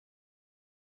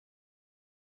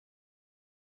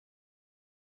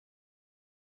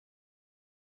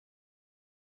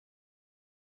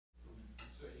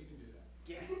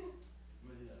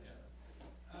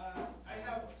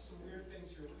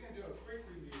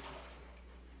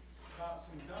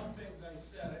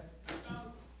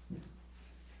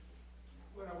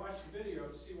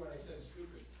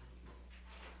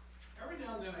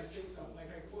I say something,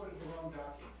 like I quoted the wrong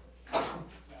document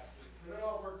last week, but it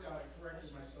all worked out. I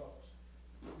corrected myself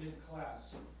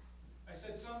mid-class. I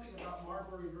said something about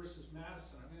Marybury versus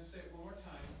Madison. I'm going to say it one more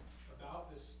time about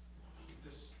this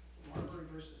Marybury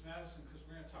versus Madison, because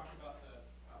we're going to talk about the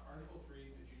Article 3,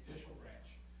 the judicial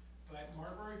branch. But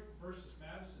Marybury versus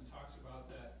Madison talks about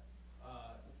that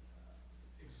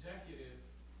executive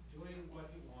doing what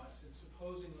he wants and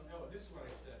supposing, oh, this is what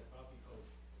I said about the oath.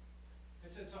 I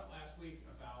said something last week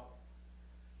about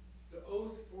the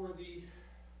oath for the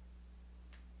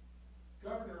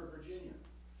governor of Virginia.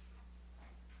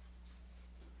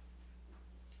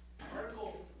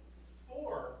 Article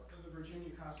 4 of the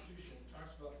Virginia Constitution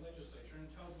talks about the legislature, and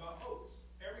it tells about oaths.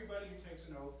 Everybody who takes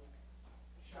an oath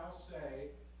shall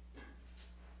say,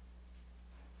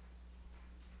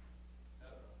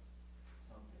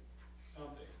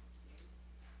 something.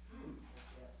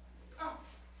 Yes. Oh!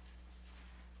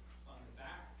 It's on the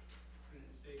back. Put it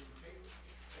in staging paper.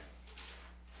 Okay.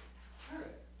 All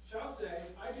right. Shall say,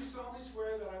 I do solemnly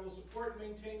swear that I will support and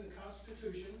maintain the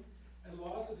Constitution and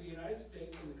laws of the United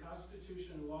States and the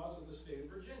Constitution and laws of the state of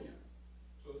Virginia.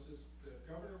 So this is, the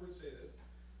governor would say this.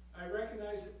 I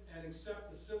recognize and accept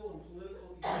the civil and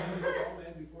political equality of all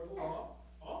men before the law,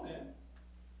 all men.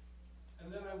 And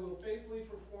then I will faithfully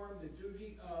perform the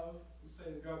duty of, let's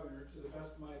say, the governor, to the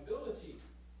best of my ability.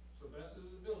 So best of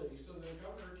his ability. So the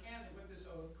governor can, with this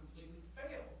oath, completely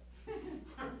fail.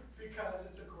 Because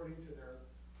it's according to their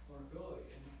own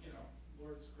ability. And, you know,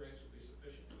 Lord's grace will be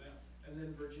sufficient for them. And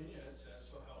then Virginia, it says,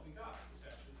 so help me God. It's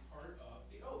actually part of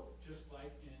the oath. Just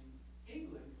like in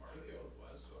England, part of the oath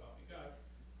was, so help me God.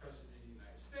 President of the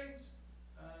United States,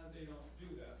 they don't do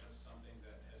that. That's something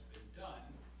that has been done,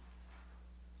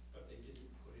 but they didn't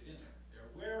put it in there. They're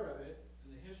aware of it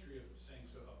in the history of saying,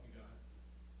 so help me God.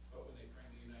 But when they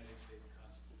framed the United States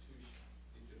Constitution,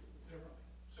 they did it a little differently.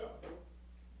 So,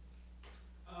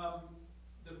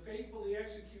 the faithfully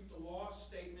execute the law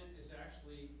statement is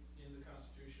actually in the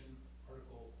Constitution,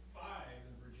 Article 5 in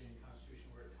the Virginia Constitution,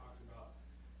 where it talks about,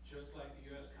 just like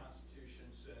the U.S. Constitution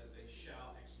says they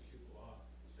shall execute the law,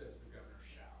 it says the governor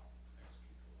shall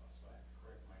execute the law. So I have to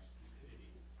correct my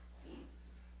stupidity.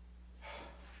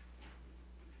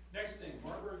 Next thing,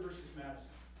 Marybury versus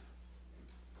Madison.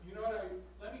 You know what,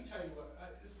 let me tell you what,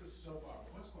 this is soap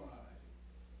opera. What's going on, Isaac?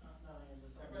 Nothing,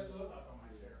 just Everybody look? stuff on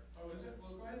my chair. Oh, is it?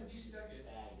 Well, go ahead and de-stick it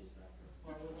Bag distractor.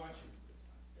 while we're watching.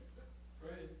 Go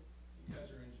ahead. You guys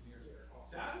are engineers.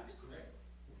 That's great.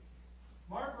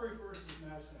 Marybury versus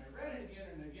Madison. I read it again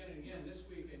and again and again this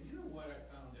week, and you know what I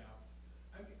found out?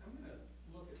 I'm going to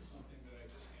look at something that I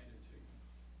just handed to you.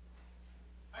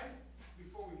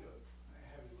 Before we go, I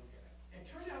have you look at it. It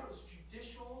turned out it was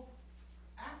judicial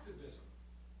activism.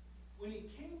 When he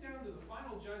came down to the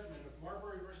final judgment of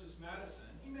Marybury versus Madison,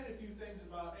 he meant a few things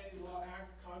about any law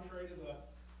act contrary to the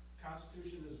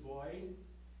Constitution is void,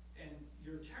 and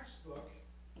your textbook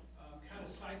kind of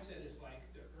cites it as like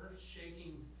the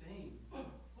earth-shaking thing.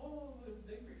 Oh,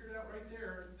 they figured out right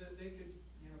there that they could,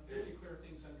 you know, declare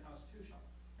things unconstitutional.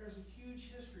 There's a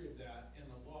huge history of that in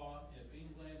the law of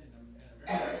England and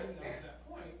America up to that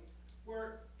point,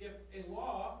 where if a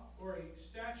law or a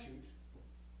statute,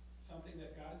 something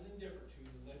that God is indifferent to,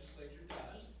 the legislature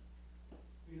does,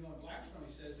 you know, in Blackstone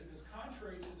he says, if it's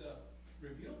contrary to the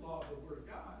revealed law of the Word of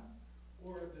God,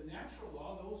 or the natural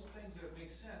law, those things that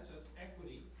make sense, that's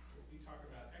equity. We talk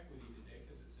about equity today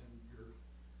because it's in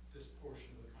this portion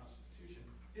of the Constitution.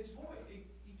 It's void.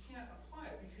 You can't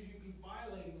apply it because you'd be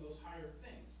violating those higher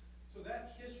things. So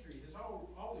that history has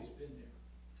always been there.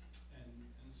 And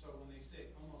so when they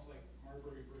say, almost like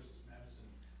Marybury versus Madison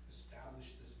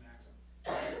established this maxim,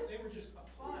 they were just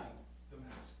applying the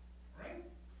maxim, right?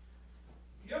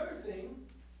 The other thing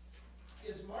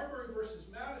is Marybury versus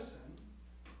Madison.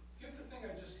 Get the thing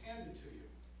I just handed to you.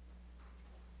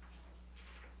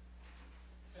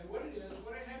 And what it is,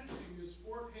 what I handed to you is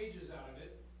 4 pages out of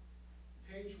it.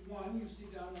 Page 1, you see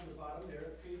down on the bottom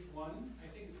there, page 1, I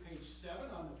think it's page 7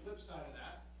 on the flip side of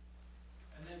that.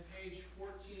 And then page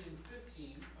 14 and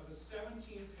 15 of a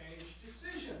 17-page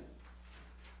decision.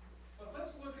 But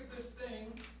let's look at this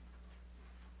thing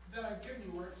that I've given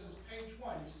you where it says page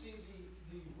 1. You see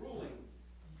the ruling,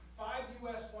 5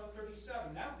 U.S.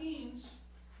 137. That means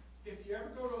if you ever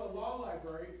go to a law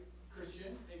library,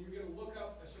 Christian, and you're going to look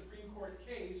up a Supreme Court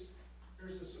case,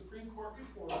 there's a Supreme Court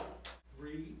report,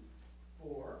 3,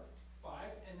 4, 5,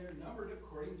 and they're numbered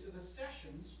according to the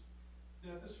sessions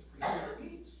that the Supreme Court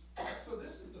meets. So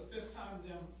this is the 5th time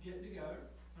them getting together,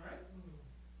 all right?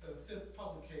 The 5th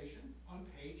publication on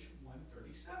page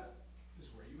 137 is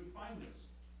where you would find this.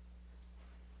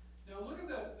 Now look at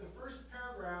the first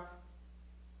paragraph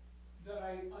that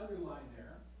I underlined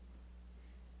there.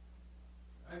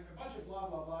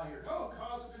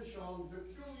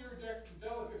 peculiar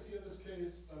delicacy of this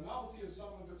case, the novelty of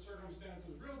some of its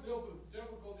circumstances, real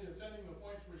difficulty attending the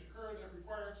points which occur that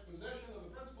require exposition of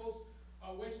the principles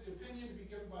on which the opinion to be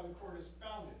given by the court is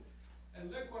founded. And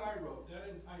look what I wrote, that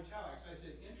in italics, I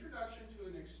said, introduction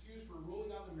to an excuse for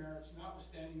ruling on the merits,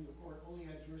 notwithstanding the court only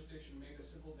had jurisdiction to make a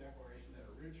simple declaration that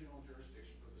original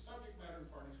jurisdiction for the subject matter and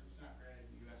parties was not granted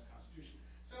in the U.S. Constitution.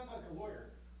 Sounds like a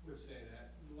lawyer would say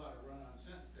that, a lot of run-on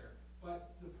sentence there.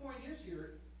 But the point is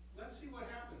here, let's see what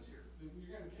happens here.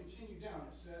 You're gonna continue down.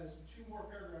 It says, 2 more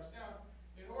paragraphs down,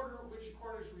 in order which the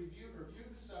court has reviewed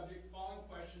the subject, following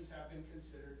questions have been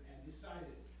considered and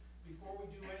decided. Before we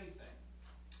do anything,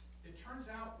 it turns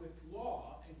out with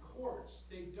law and courts,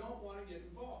 they don't want to get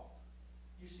involved.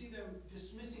 You see them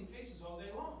dismissing cases all day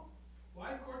long.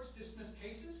 Why courts dismiss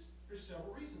cases? There's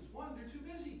several reasons. One, they're too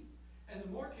busy. And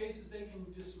the more cases they can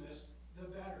dismiss, the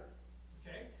better.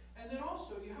 Okay? And then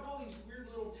also, you have all these weird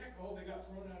little they got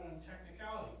thrown out on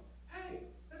technicality. Hey,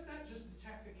 that's not just the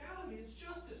technicality, it's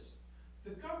justice.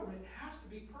 The government has to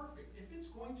be perfect. If it's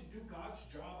going to do God's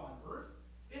job on earth,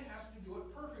 it has to do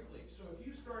it perfectly. So if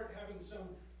you start having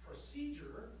some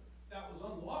procedure that was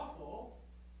unlawful,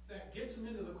 that gets them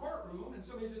into the courtroom, and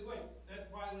somebody says, wait,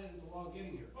 that violated the law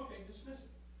getting here. Okay, dismiss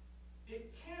it.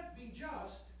 It can't be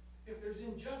just if there's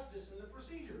injustice in the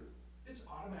procedure. It's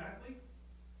automatically,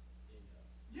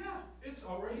 yeah, it's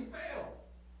already failed.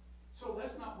 So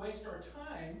let's not waste our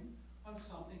time on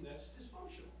something that's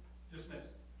dysfunctional. Dismiss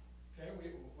it.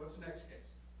 Okay, what's the next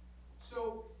case?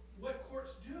 So what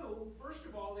courts do, first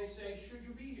of all, they say, should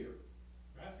you be here?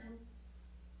 Matthew?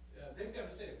 They've got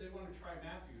to say, if they want to try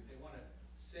Matthew, if they want to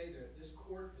say that this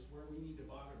court is where we need to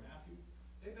bother Matthew,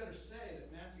 they better say that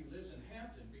Matthew lives in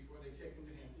Hampton before they take him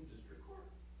to Hampton District Court.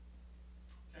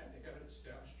 Okay, they got to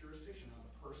establish jurisdiction on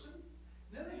the person.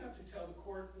 And then they have to tell the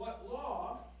court what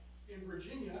law in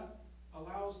Virginia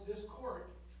allows this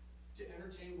court to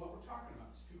entertain what we're talking about.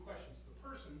 It's 2 questions: the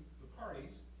person, the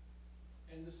parties,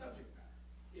 and the subject matter.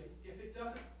 If it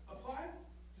doesn't apply,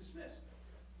 dismiss.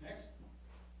 Next.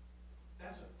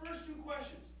 That's the first 2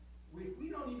 questions. If we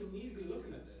don't even need to be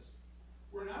looking at this,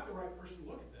 we're not the right person to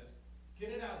look at this, get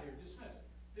it out here, dismiss.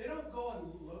 They don't go and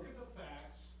look at the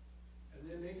facts and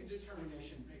then make a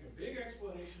determination, make a big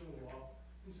explanation of the law,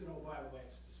 and say, oh, by the way,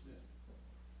 it's dismissed.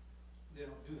 They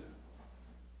don't do that.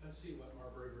 Let's see what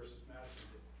Marybury versus Madison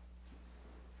did.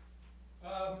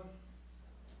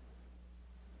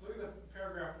 Look at the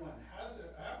paragraph 1. Has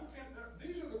the applicant,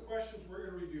 these are the questions we're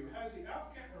going to review. Has the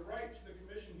applicant a right to the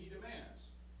commission he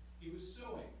demands? He was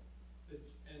suing,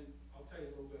 and I'll tell you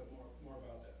a little bit more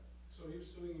about that. So he was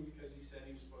suing him because he said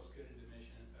he was supposed to get a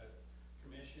commission,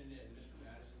 and Mr.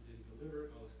 Madison didn't deliver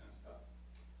it, and all this kind of stuff.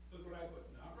 Look what I put,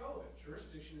 not relevant.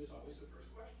 Jurisdiction is always the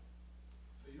first question.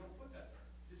 So you don't put that there.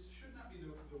 This should not be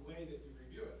the way that you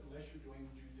review it, unless you're doing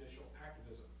judicial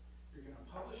activism. You're going to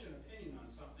publish an opinion on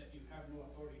something that you have no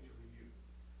authority to review,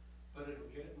 but it'll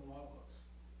get it in the law books.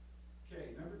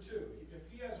 Okay, number 2, if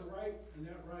he has a right, and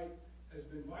that right has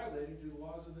been violated, do the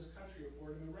laws of this country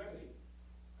afford him a remedy?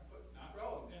 I put not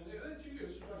relevant. And then to you,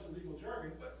 it's a bunch of legal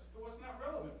jargon, but what's not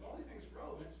relevant? The only thing that's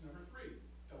relevant is number 3,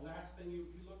 the last thing you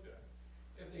looked at.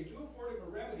 If they do afford him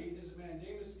a remedy, is a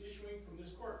mandamus issuing from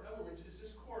this court? In other words, does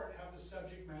this court have the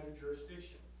subject matter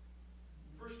jurisdiction?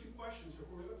 First 2 questions are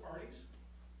who are the parties,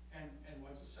 and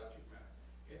what's the subject matter?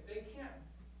 If you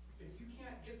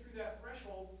can't get through that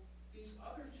threshold, these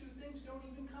other 2 things don't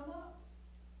even come up.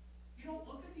 You don't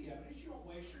look at the evidence, you don't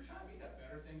waste your time, you got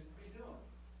better things to be doing.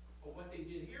 But what they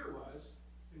did here was,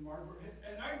 in Marybury,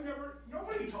 and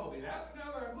nobody told me that, but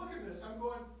now that I'm looking at this, I'm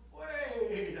going,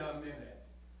 wait a minute.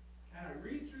 And I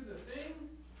read through the thing,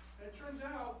 and it turns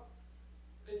out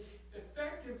it's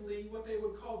effectively what they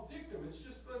would call dictum. It's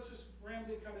just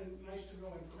rambling kind of nice to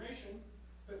know information,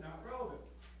 but not relevant.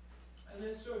 And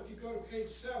then so if you go to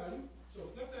page 7, so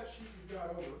flip that sheet you've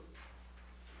got over.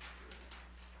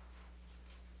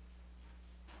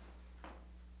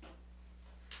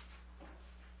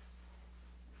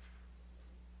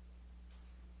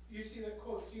 You see that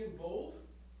quote, see in bold?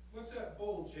 What's that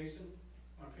bold, Jason,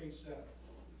 on page 7?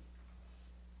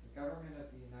 The government of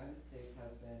the United States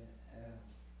has been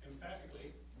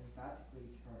emphatically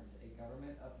termed a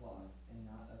government of laws and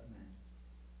not of men.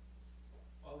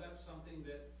 Well, that's something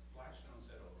that Blackstone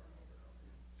said over and over and over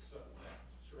again. So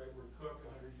Sir Edward Cook,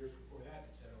 100 years before that,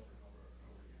 had said over and over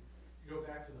and over again. You go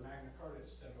back to the Magna Carta,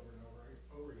 it's said over and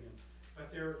over again.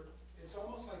 But it's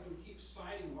almost like we keep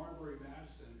citing Marybury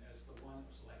Madison as the one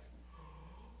that was like,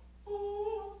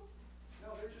 oh.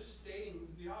 No, they're just stating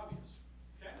the obvious.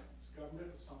 Okay? It's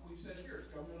government, it's something we've said here. It's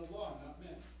government of law, not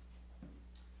men.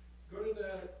 Go to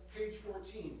the page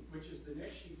 14, which is the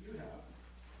next sheet you have.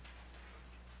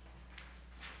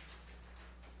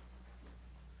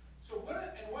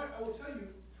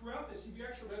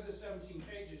 17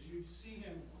 pages, you'd see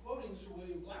him quoting Sir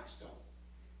William Blackstone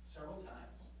several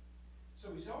times.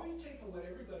 So he's always taking what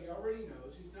everybody already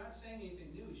knows. He's not saying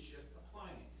anything new, he's just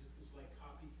applying it. It's like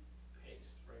copy,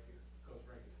 paste right here. It goes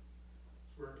right here.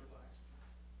 It's where it applies.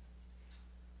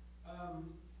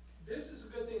 This is a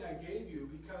good thing I gave you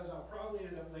because I'll probably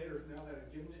end up later, now that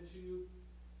I've given it to you,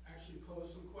 actually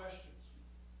pose some questions.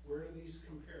 Where do these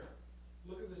compare?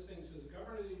 Look at this thing. It says, the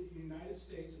government of the United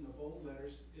States in the bold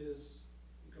letters is,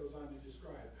 it goes on to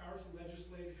describe, powers of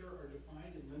legislature are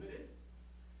defined and limited,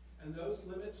 and those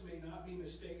limits may not be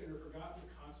mistaken or forgotten in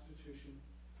the Constitution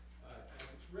as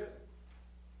it's written.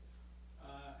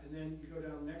 And then you go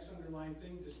down the next underlined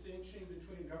thing, distinction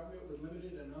between government with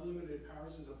limited and unlimited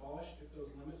powers is abolished if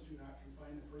those limits do not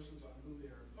confine the persons on whom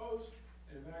they are imposed,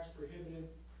 and if acts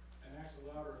prohibited and acts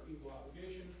allowed are of equal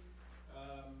obligation.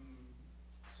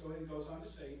 So it goes on to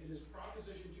say, it is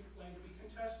Proposition 2 claim to be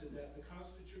contested that the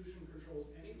Constitution controls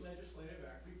any legislative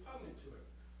act repugnant to it,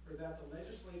 or that the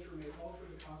legislature may alter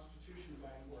the Constitution by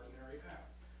an ordinary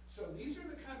act. So these are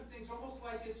the kind of things, almost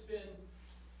like it's been,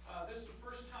 this is the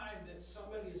first time that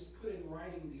somebody has put in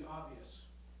writing the obvious.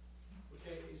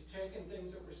 Okay, he's taken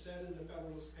things that were said in the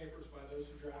Federalist Papers by those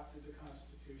who drafted the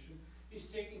Constitution. He's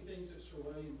taking things that Sir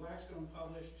William Blackstone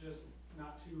published just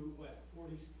not too,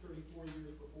 34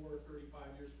 years before,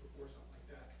 35 years before, something like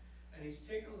that. And he's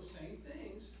taken those same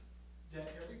things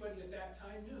that everybody at that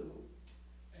time knew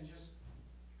and just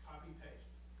copy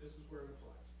paste. This is where it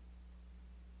applies.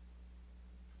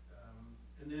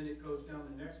 And then it goes down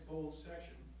the next bold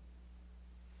section.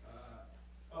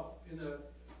 In the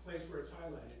place where it's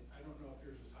highlighted, I don't know if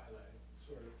yours is highlighted,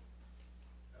 sort of.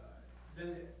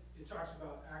 Then it talks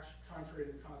about acts contrary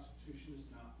to the Constitution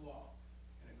is not law.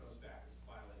 And it goes back, it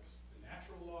violates the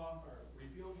natural law, or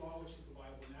revealed law, which is the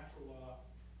Bible, natural law.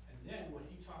 And then what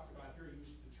he talked about here, he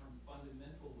used the term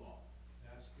fundamental law.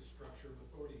 That's the structure of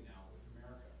authority now with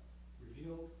America.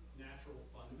 Revealed, natural,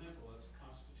 fundamental, that's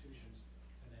constitutions,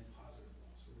 and then positive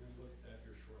law. So we're going to look at that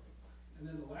here shortly. And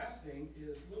then the last thing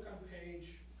is, look on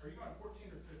page, are you on 14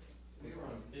 or 15? We were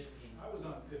on 15. I was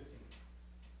on 15.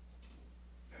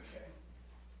 Okay.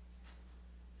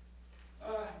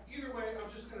 Either way, I'm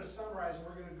just going to summarize, and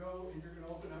we're going to go, and you're going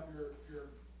to open up your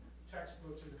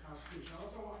textbooks of the Constitution.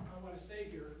 Also, I want to say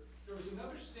here, there was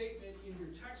another statement in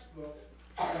your textbook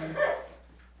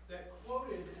that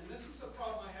quoted, and this is the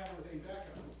problem I have with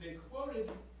Abeka. They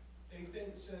quoted a thing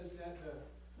that says that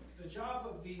the job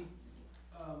of the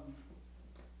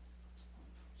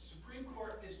Supreme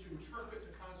Court is to interpret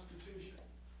the Constitution.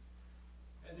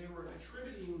 And they were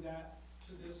attributing that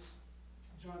to this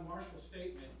John Marshall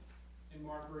statement in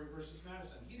Marybury versus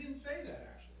Madison. He didn't say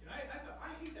that, actually. And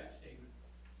I hate that statement.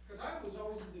 Because I was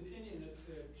always of the opinion it's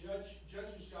the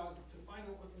judge's job to find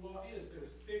out what the law is.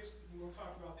 There's fixed, and we'll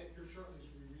talk about that here shortly as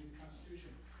we read the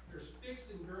Constitution. There's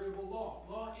fixed and variable law.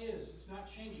 Law is, it's not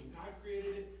changing. God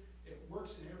created it. It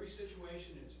works in every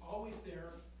situation. It's always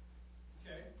there.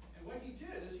 Okay? And what he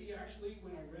did is he actually,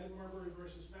 when I read Marybury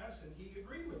versus Madison, he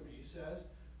agreed with me. He says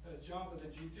the job of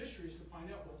the judiciary is to find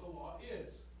out what the law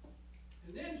is.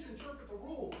 And then to interpret the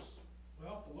rules.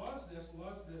 Well, the law is this,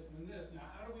 and then this. Now,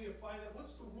 how do we apply that?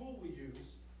 What's the rule we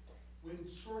use when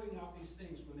sorting out these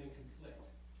things when they conflict?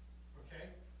 Okay?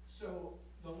 So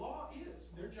the law is,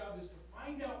 their job is to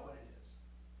find out what it is.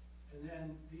 And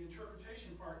then the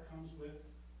interpretation part comes with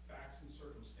facts and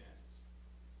circumstances.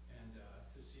 And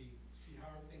to see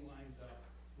how everything lines up,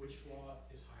 which law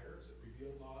is higher, is it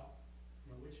revealed law?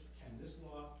 You know, which can this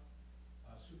law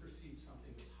supersede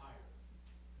something that's higher?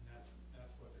 And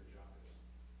that's what their job is.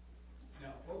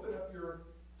 Now, open up your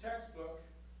textbook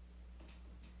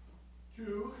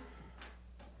to,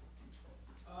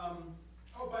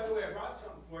 oh, by the way, I brought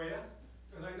something for you,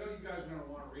 because I know you guys are going to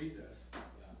want to read this.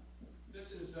 Yeah.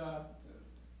 This is,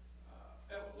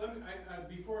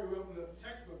 before we open the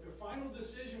textbook, the final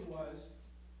decision was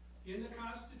in the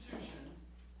Constitution,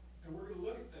 and we're going to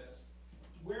look at this,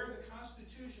 where the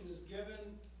Constitution is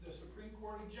given the Supreme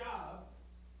Court a job,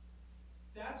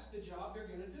 that's the job they're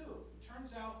going to do. It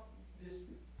turns out this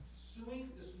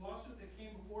lawsuit that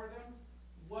came before them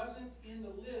wasn't in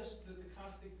the list that the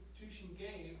Constitution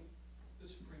gave the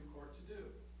Supreme Court to do.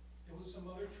 It was some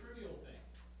other trivial thing.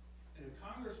 And if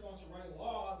Congress wants to write a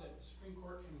law that the Supreme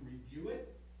Court can review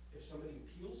it, if somebody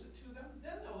appeals it to them,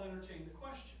 then they'll entertain the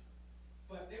question.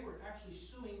 But they were actually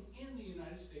suing in the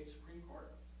United States Supreme Court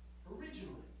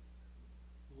originally.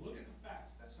 Look at the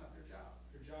facts. That's not their job.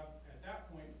 Their job at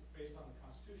that point, based on the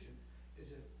Constitution,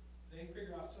 is if they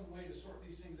figure out some way to sort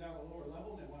these things out at a lower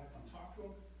level and they want to come talk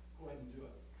to them, go ahead and do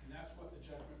it. And that's what the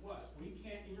judgment was. We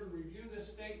can't even review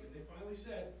this statement. They finally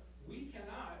said, we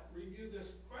cannot review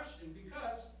this question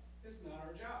because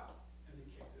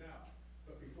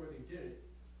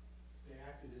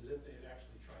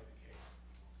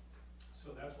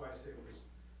say it was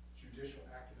judicial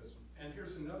activism. And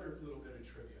here's another little bit of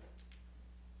trivia.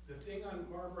 The thing on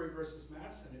Marybury versus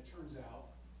Madison, it turns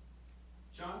out,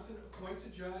 Johnson appoints a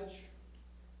judge,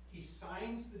 he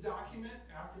signs the document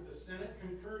after the Senate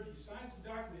concurred, he signs the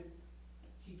document,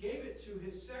 he gave it to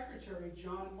his secretary,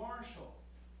 John Marshall,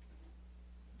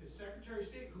 his Secretary of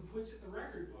State, who puts it in the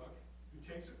record book,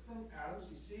 who takes it from Adams,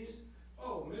 he sees,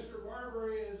 oh, Mr.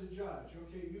 Marybury is a judge,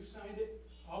 okay, you've signed it,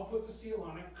 I'll put the seal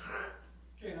on it,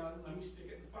 okay, now let me stick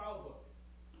it in the file book.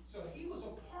 So he was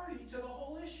a party to the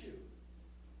whole issue.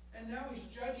 And now he's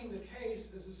judging the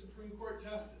case as a Supreme Court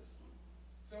justice.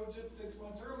 So just 6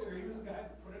 months earlier, he was the guy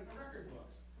that put it in the record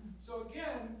books. So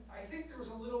again, I think there was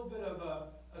a little bit of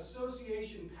a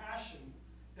association passion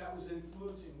that was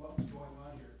influencing what was going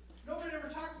on here. Nobody ever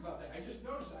talks about that. I just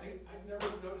noticed, I've never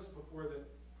noticed before that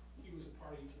he was a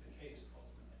party to the case,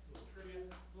 ultimately. A little trivia.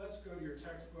 Let's go to your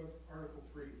textbook, Article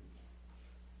 3.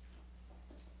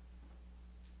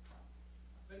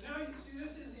 But now you can see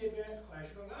this is the advanced class.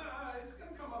 You're going, it's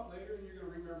going to come up later and you're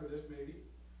going to remember this maybe.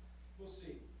 We'll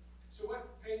see. So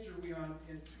what page are we on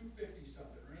in 250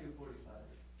 something, right? 245.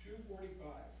 245.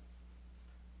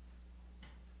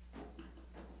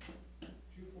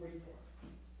 244.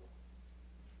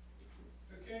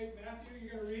 Okay, Matthew,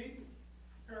 you're going to read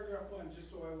paragraph 1,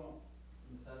 just so I won't.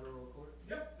 In the federal courts.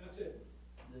 Yep, that's it.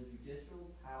 The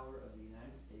judicial power of the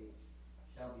United States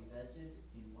shall be vested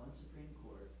in one Supreme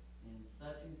Court, and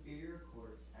such inferior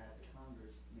courts as the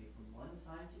Congress may from one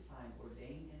time to time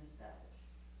ordain and establish.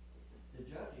 The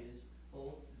judges,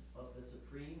 both of the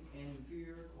Supreme and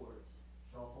inferior courts,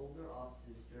 shall hold their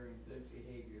offices during good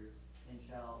behavior, and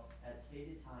shall at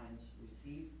stated times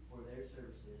receive for their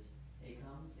services a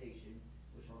compensation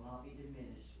which shall not be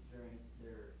diminished during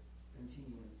their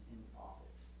continuance in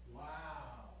office.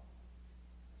 Wow.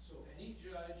 So any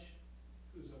judge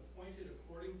who's appointed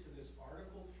according to this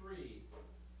Article 3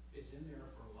 is in there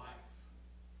for life.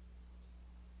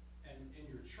 And in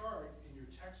your chart, in your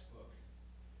textbook,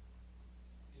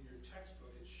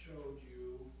 it showed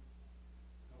you,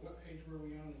 now what page were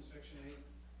we on in section 8?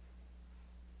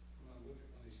 Come on, look at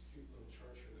one of these cute little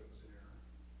charts here that was in error.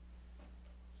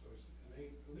 So it's, and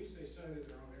at least they cited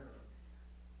their own error.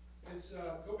 It's,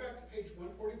 go back to page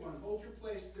 141. Hold your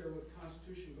place there with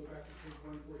Constitution. Go back to page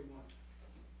 141.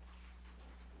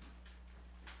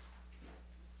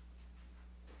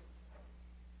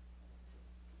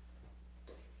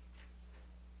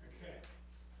 Okay.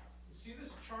 You see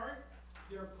this chart?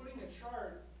 They're putting a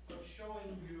chart of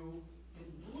showing you in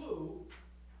blue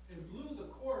the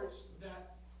courts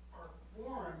that are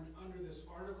formed under this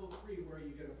Article 3, where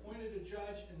you get appointed a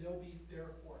judge and they'll be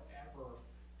there forever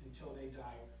until they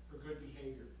die for good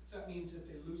behavior. So that means if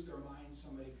they lose their mind,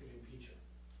 somebody could impeach them.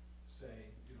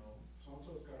 Say, you know,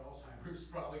 so-and-so's got Alzheimer's,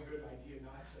 probably a good idea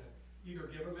not to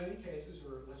either give them any cases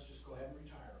or let's just go ahead and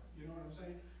retire them. You know what I'm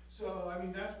saying? So, I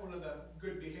mean, that's one of the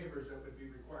good behaviors that would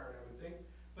be required, I would think.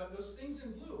 But those things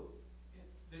in blue,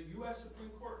 the U.S.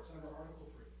 Supreme Court is under Article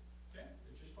 3. Okay?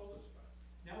 It just told us about it.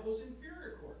 Now those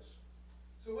inferior courts.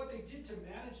 So what they did to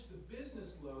manage the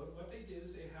business load, what they did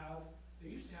is they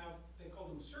used to have, they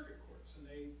called them circuit courts, and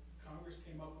Congress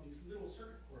came up with these little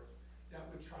circuit courts that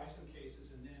would try some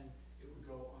cases and then it would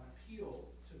go on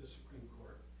appeal to the Supreme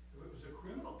Court. If it was a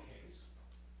criminal case,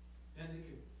 then they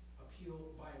could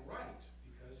appeal by right,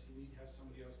 because you need to have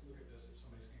somebody else look at this if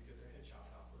somebody's going to get their head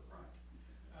chopped off for a crime.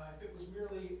 If it was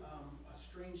merely a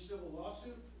strange civil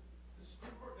lawsuit, the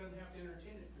Supreme Court doesn't have to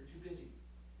entertain it. They're too busy.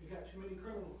 They've got too many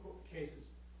criminal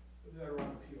cases that are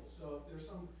on appeal. So if there's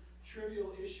some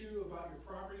trivial issue about your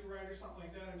property right or something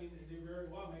like that, I mean, they very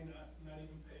well may not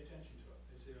even pay attention to it.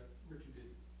 They say, we're too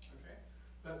busy, okay?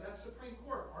 But that's Supreme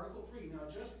Court, Article 3. Now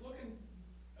just looking,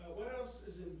 what else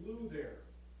is in blue there?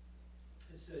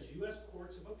 It says U.S.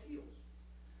 Courts of Appeals.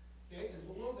 Okay, and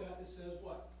below that it says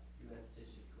what? U.S.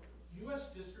 District Courts.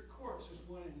 U.S. District Courts. There's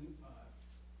one in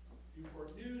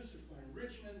Newport News, there's one in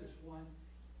Richmond, there's one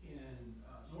in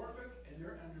Norfolk, and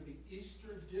they're under the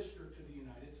Eastern District of the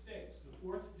United States, the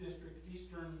 4th District,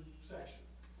 Eastern section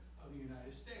of the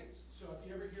United States. So if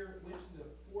you ever hear it went to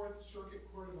the 4th Circuit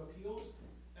Court of Appeals,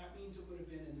 that means it would have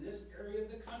been in this area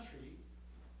of the country,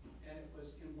 and it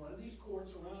was in one of these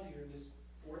courts around here, this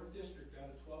 4th District out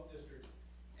of 12th District,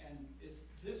 and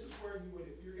this is where you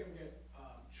would, if you're going to get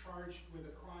charged with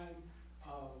a crime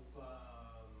of,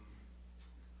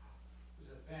 was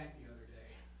at a bank the other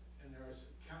day, and there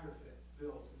was counterfeit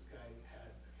bills. This guy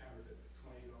had a counterfeit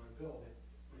 $20 bill that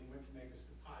when he went to make his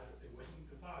deposit, they wouldn't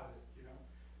deposit, you know.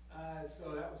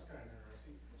 So that was kind of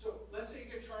interesting. So let's say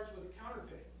you get charged with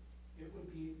counterfeiting. It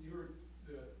would be,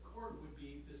 the court would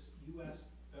be this U.S.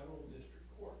 Federal District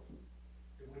Court.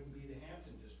 It wouldn't be the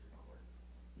Hampton District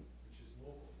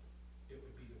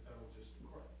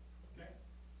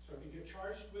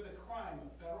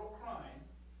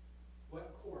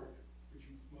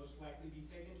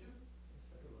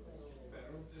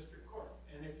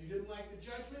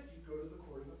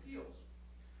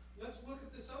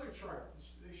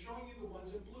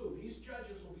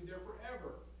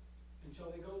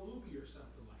until they go loopy or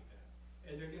something like that.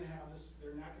 And they're gonna have this,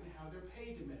 they're not gonna have their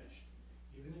pay diminished,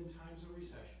 even in times of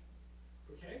recession.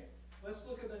 Okay? Let's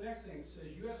look at the next thing. It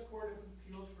says U.S. Court of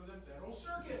Appeals for the Federal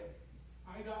Circuit.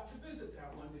 I got to visit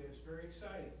that one day. It was very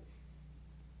exciting.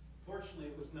 Fortunately,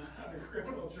 it was not on a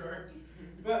criminal charge,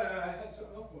 but I had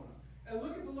something else going on. And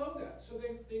look at below that. So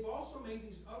they've also made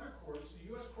these other courts, the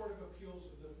U.S. Court of Appeals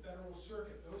of the Federal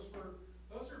Circuit. Those are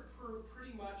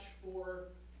pretty much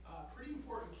for pretty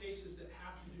important cases that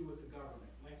have to do with the government.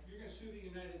 Like if you're going to sue the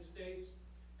United States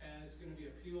and it's going to be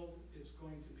appealed, it's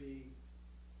going to be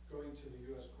going to the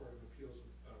U.S. Court of Appeals of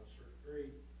the Federal Circuit. Very,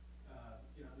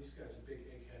 these guys are big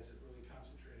eggheads that really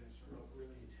concentrate on some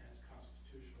really intense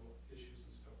constitutional issues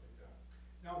and stuff like that.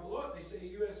 Now below it, they say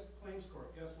U.S. Claims Court.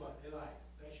 Guess what? They lied.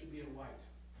 That should be in white.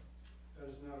 That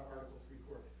is not an Article 3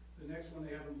 court. The next one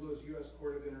they have in blue is U.S.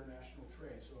 Court of International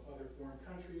Trade. So if other foreign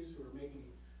countries who are making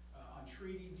on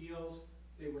treaty deals,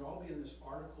 they would all be in this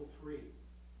Article 3.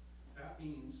 That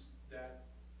means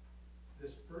that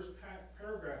this first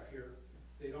paragraph here,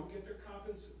 they don't get their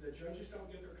the judges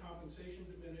don't get their compensation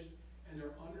diminished, and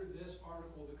they're under this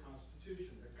article of the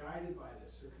Constitution. They're guided by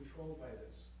this. They're controlled by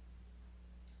this.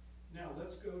 Now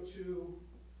let's go to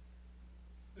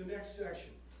the next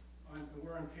section.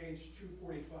 We're on page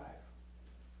 245.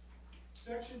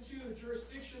 Section 2, the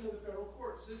jurisdiction of the federal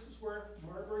courts. This is where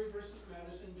Marybury versus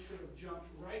Madison should have jumped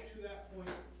right to that point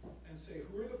and say,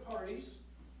 who are the parties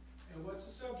and what's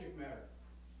the subject matter?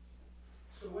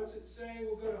 So what's it say?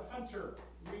 We'll go to Hunter.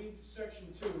 Read section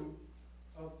 2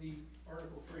 of the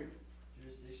Article 3.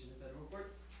 Jurisdiction of federal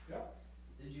courts. Yep.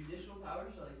 The judicial power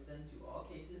shall extend to all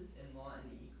cases in law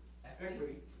and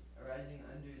equity arising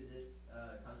under this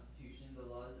Constitution, the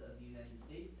laws of the United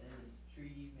States, and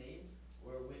treaties made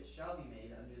or which shall be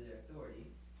made under their authority,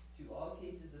 to all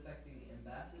cases affecting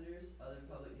ambassadors, other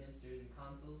public ministers and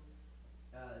consuls,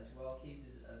 to all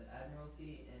cases of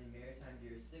admiralty and maritime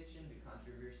jurisdiction, to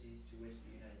controversies to which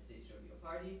the United States shall be a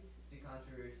party, to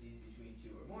controversies between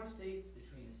two or more states,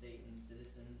 between the state and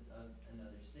citizens of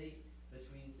another state,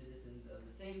 between citizens of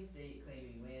the same state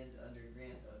claiming lands under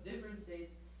grants of different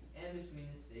states, and between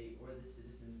the state or the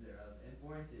citizens thereof, and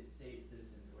foreign state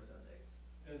citizens or subjects.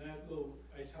 And that little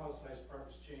italicized part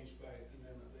was changed by an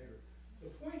amendment later.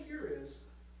 The point here is,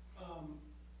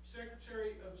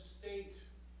 Secretary of State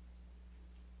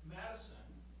Madison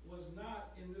was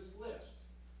not in this list.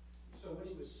 So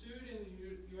when he was sued in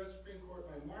the U.S. Supreme Court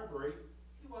by Marybury,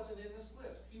 he wasn't in this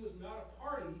list. He was not a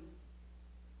party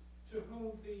to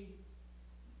whom the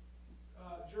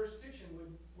jurisdiction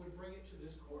would bring it to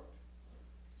this court.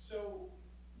 So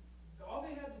all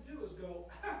they had to do was go,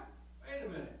 wait a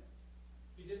minute.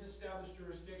 He didn't establish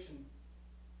jurisdiction,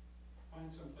 find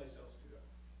someplace else to go.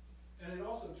 And it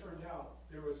also turned out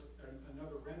there was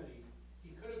another remedy.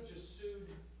 He could have just sued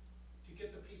to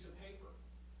get the piece of paper.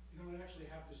 You don't actually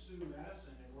have to sue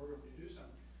Madison in order to do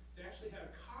something. They actually had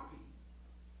a copy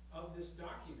of this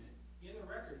document in the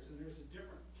records, and there's a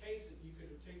different case that you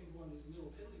could have taken to one of these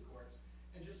little piddly courts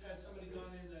and just had somebody gone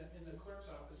in the clerk's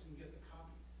office and get the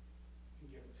copy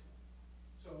and give it to him.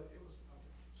 So it was,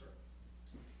 okay, sorry.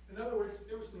 In other words,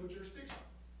 there was no jurisdiction.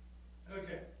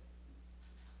 Okay.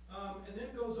 And then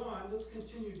it goes on. Let's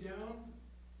continue down.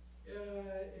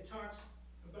 It talks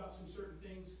about some certain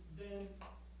things. Then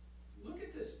look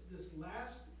at this. This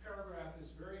last paragraph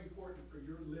is very important for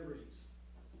your liberties.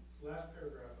 This last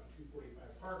paragraph on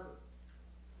 245. Parker,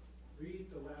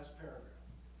 read the last paragraph.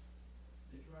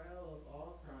 The trial of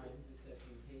all crimes except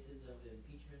in cases of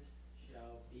impeachment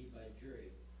shall be by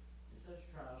jury. And such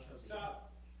trial shall be...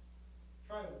 Stop.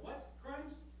 Trial of what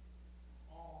crimes?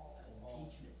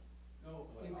 Impeachment. No,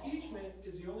 impeachment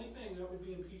is the only thing that would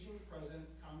be impeaching the president.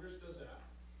 Congress does that,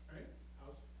 right?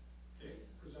 House, okay,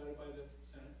 presided by the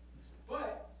Senate.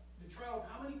 But the trial of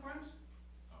how many crimes?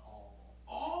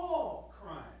 All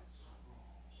crimes.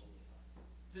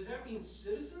 Does that mean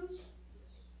citizens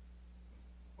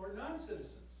or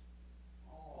non-citizens?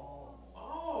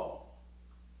 All.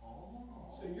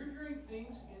 So you're hearing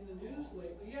things in the news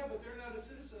lately. Yeah, but they're not a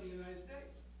citizen of the United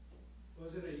States.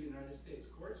 Was it a United States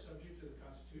court subject to the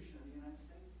Constitution of the United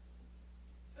States?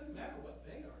 Doesn't matter what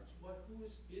they are. It's who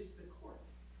is the court.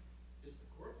 Is the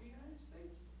court the United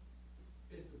States?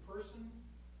 Is the person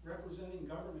representing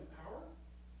government power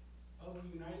of the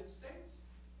United States?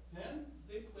 Then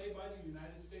they play by the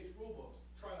United States rule books.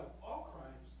 Trial of all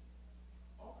crimes.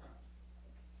 All crimes.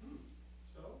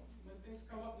 So when things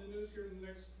come up in the news here in the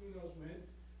next who knows when,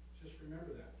 just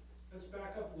remember that. Let's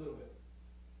back up a little bit.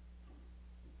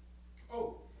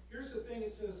 Oh, here's the thing.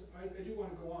 It says, I do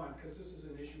want to go on because this is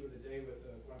an issue of the day with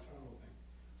the Guantanamo thing.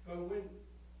 But when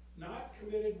not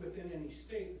committed within any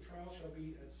state, the trial shall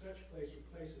be at such place or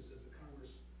places as the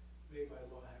Congress may by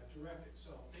law have directed.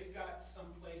 So if they've got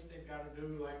some place they've gotta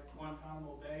do, like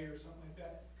Guantanamo Bay or something like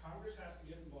that, Congress has to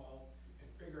get involved and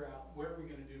figure out where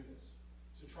we're gonna do this.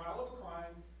 It's a trial of a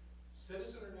crime,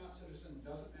 citizen or not citizen,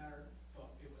 doesn't matter.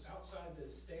 It was outside the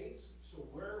states, so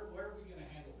where are we gonna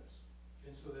handle this?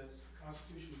 And so the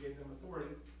Constitution gave them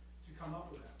authority to come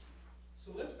up with that.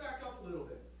 So let's back up a little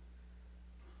bit.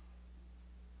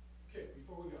 Okay,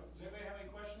 before we go, does anybody have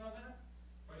any question on that?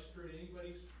 If I stirred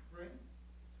anybody's brain?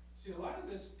 See, a lot of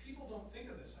this, people don't think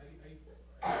of this. I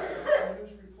hear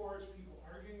news reports, people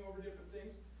arguing over different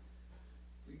things.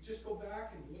 If we just go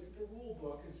back and look at the rule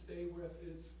book and stay with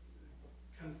its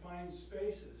confined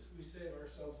spaces, we save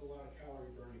ourselves a lot of calorie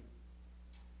burning.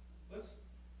 Let's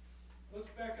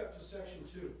back up to section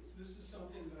 2. This is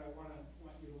something that I want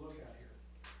you to look at here.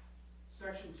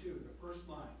 Section 2, the first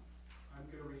line, I'm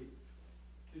going to read.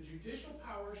 The judicial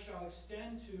power shall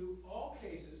extend to all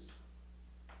cases.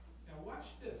 Now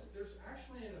watch this. There's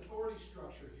actually an authority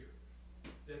structure here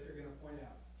that they're going to point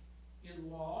out. In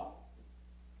law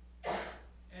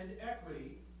and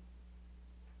equity.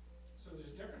 So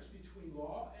there's a difference between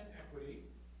law and equity.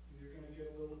 You're going to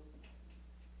get a little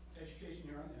education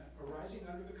here on that. Arising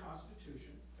under the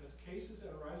Constitution. That's cases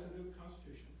that arise under the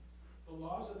Constitution. The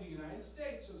laws of the United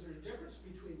States. So there's a difference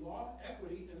between law,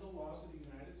 equity, and the laws of the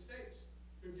United States.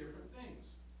 They're different things.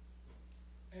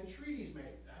 And treaties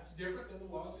made. That's different than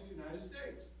the laws of the United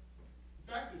States. In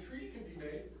fact, the treaty can be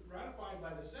made, ratified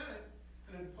by the Senate,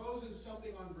 and imposes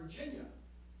something on Virginia,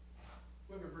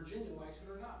 whether Virginia likes it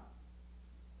or not.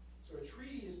 So a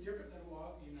treaty is different than a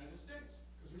law of the United States.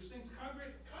 Because there's things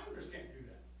Congress can't do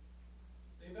that.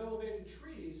 They've elevated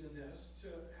treaties in this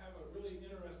to have a really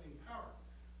interesting power.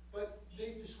 But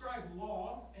they've described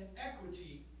law and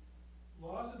equity,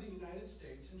 laws of the United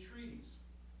States, and treaties.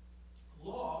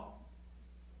 Law,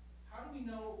 how do we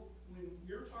know when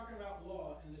you're talking about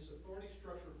law and this authority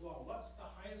structure of law, what's the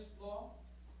highest law?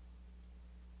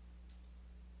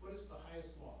 What is the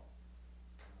highest law?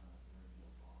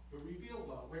 The revealed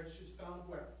law, which is found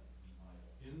where?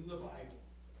 In the Bible.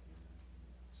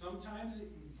 Sometimes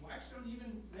Blackstone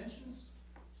even mentions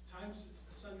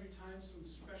sundry times, some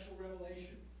special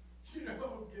revelation.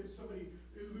 Give somebody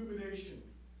illumination.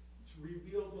 It's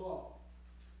revealed law.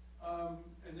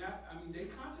 And that, they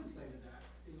contemplated that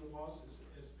in the laws as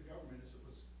the government, as it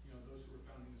was, those who were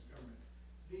founding this government.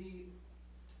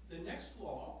 The next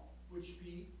law, which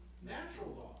be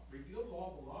natural law, revealed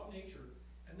law, the law of nature,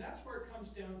 and that's where it comes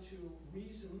down to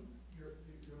reason, your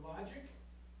logic,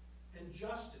 and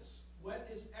justice. What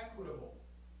is equitable?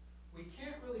 We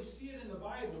can't really see it in the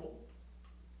Bible.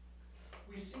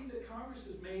 We see that Congress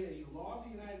has made a law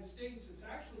of the United States that's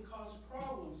actually caused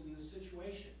problems in this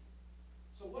situation.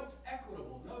 So what's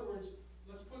equitable? In other words,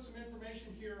 let's put some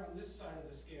information here on this side of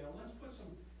the scale. Let's put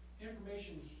some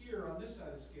information here on this side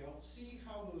of the scale. See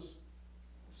how those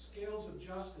scales of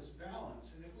justice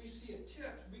balance. And if we see it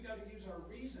tipped, we got to use our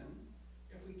reason.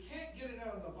 If we can't get it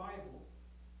out of the Bible,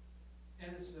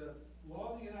 and it's the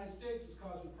law of the United States that's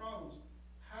causing problems,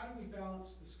 how do we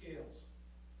balance the scales?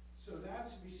 So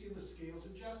we see the scales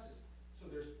of justice. So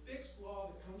there's fixed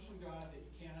law that comes from God that you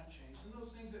cannot change. And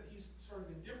those things that he's sort of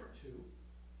indifferent to,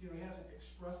 he hasn't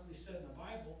expressly said in the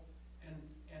Bible, and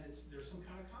there's some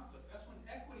kind of conflict. That's when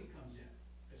equity comes in.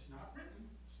 It's not written.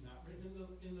 It's not written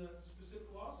in the specific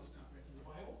laws. It's not written in the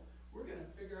Bible. We're going to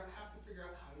have to figure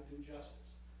out how to do justice.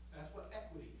 That's what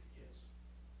equity is.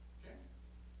 Okay?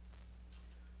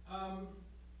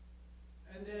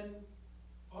 And then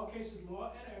all cases,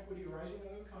 law and equity arising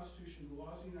under the Constitution, the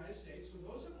laws of the United States. So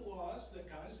those are the laws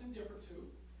that God is indifferent to,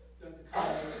 that the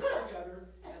Congress gets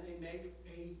together and they make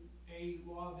a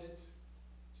law that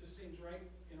just seems right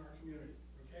in our community.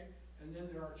 Okay? And then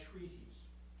there are treaties.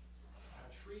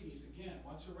 Treaties, again,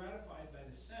 once they're ratified by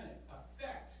the Senate,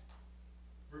 affect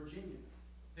Virginia.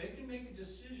 They can make a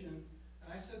decision, and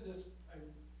I said this,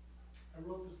 I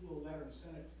wrote this little letter and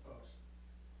sent it to folks.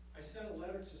 I sent a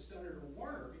letter to Senator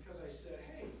Warner because I said,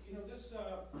 hey, this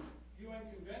UN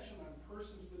Convention on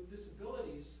Persons with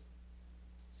Disabilities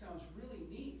sounds really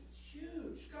neat. It's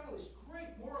huge. It's got all these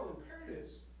great moral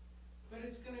imperatives. But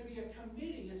it's going to be a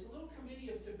committee. It's a little committee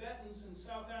of Tibetans and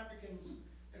South Africans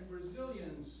and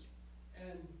Brazilians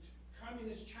and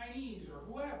communist Chinese or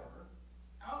whoever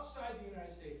outside the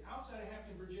United States, outside of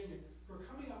Hampton, Virginia, who are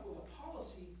coming up with a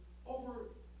policy over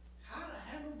how to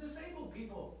handle disabled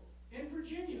people in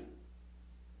Virginia.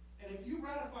 And if you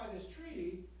ratify this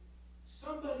treaty,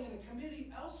 somebody in a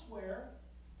committee elsewhere,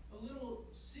 a little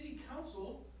city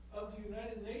council of the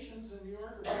United Nations in New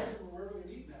York or Belgium or wherever they're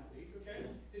meeting that week, okay,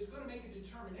 is going to make a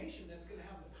determination that's going to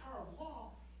have the power power of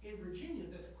law in Virginia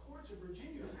that the courts of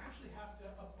Virginia actually have to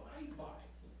abide by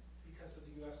because of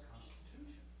the U.S.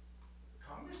 Constitution.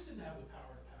 Congress didn't have the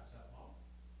power to pass that law.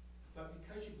 But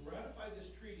because you ratified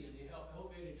this treaty and they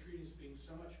elevated treaties being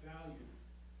so much value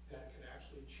that it could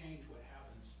actually change what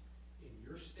happens in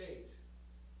your state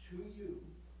to you,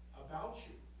 about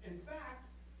you. In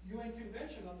fact, UN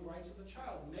Convention on the Rights of the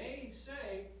Child may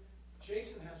say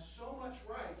Jason has so much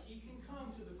right, he can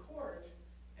come to the court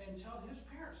and tell his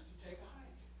parents to take a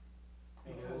hike.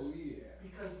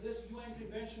 Because this UN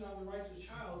Convention on the Rights of the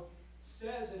Child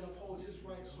says it upholds his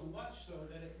rights so much so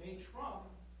that it may trump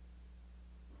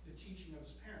the teaching of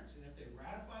his parents. And if they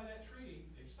ratify that treaty,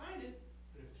 they've signed it,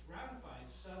 but if it's ratified,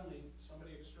 suddenly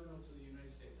somebody external to the United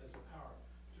States has the power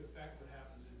to affect what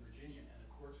happens in Virginia, and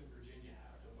the courts in Virginia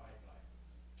have to abide by it.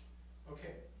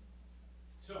 Okay,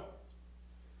 so,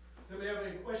 does anybody have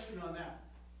any question on that?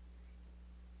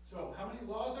 So, how many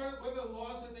laws are, what are the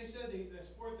laws that they said? There's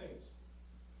 4 things.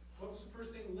 What was the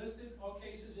first thing listed? All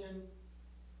cases in,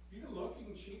 you can look, you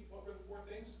can cheat, what were the 4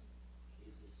 things?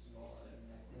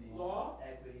 Law,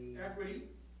 equity,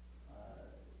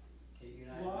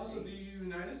 laws of the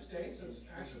United States, as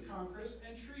acts of Congress,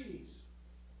 and treaties.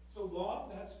 So law,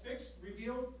 that's fixed,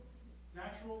 revealed,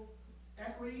 natural.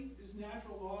 Equity is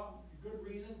natural law, good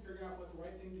reason, figure out what the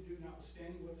right thing to do,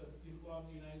 notwithstanding what the law of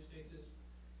the United States is,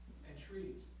 and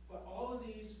treaties. But all of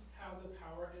these have the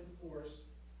power and force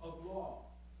of law.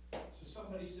 So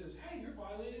somebody says, hey, you're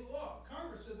violating law.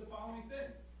 Congress said the following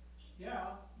thing.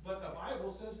 Yeah, but the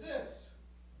Bible says this.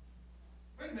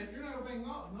 Wait a minute, you're not obeying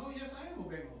law. No, yes, I am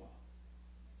obeying the law.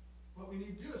 What we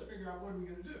need to do is figure out what are we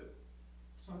going to do.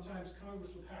 Sometimes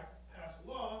Congress will pass a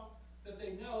law that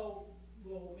they know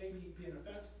will maybe be an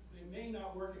offense. They may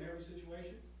not work in every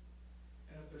situation.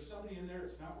 And if there's somebody in there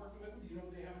that's not working with them, you know,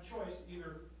 they have a choice.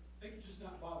 Either they could just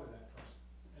not bother that person.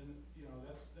 And, you know,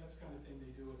 that's the kind of thing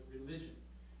they do with religion.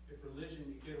 If religion,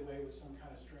 you get away with some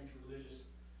kind of strange religious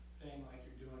thing like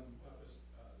you're doing, what was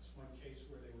this one case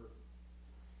where they were,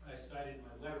 I cited in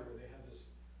my letter where they had this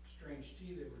strange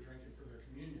tea they were drinking for their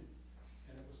communion.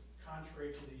 And it was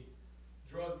contrary to the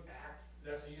Drug Act,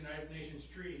 that's a United Nations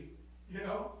treaty, you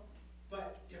know?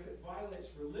 But if it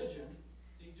violates religion,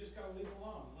 you just gotta leave it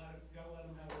alone, gotta let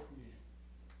them have their communion,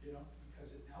 you know?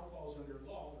 Because it now falls under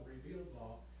law, the revealed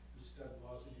law, instead of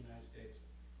laws of the United States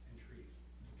and treaties,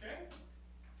 okay?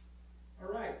 All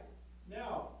right,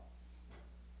 now,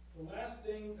 the last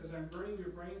thing is I'm burning your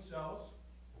brain cells.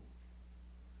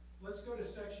 Let's go to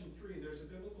section 3. There's a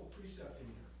biblical precept in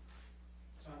here.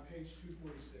 It's on page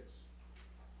 246.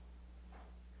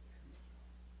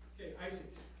 Okay,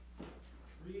 Isaac,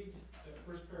 read that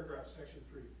first paragraph, section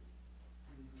 3.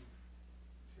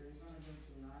 Treason against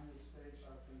the United States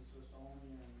shall consist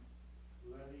only in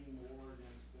levying war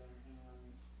against them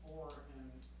or in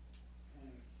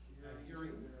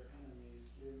hearing to their enemies,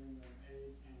 giving them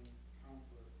aid and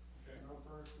comfort. Okay. No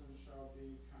person shall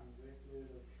be convicted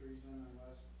of treason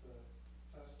unless the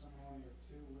testimony of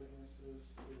 2 witnesses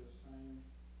to the same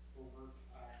overt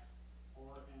act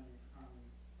or in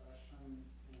confession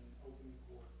in open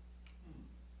court.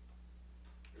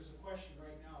 There's a question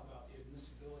right now about the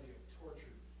admissibility of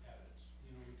torture evidence.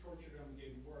 You know, we tortured them,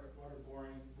 gave them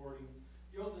waterboarding.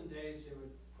 The olden days, they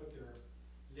would put their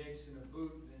legs in a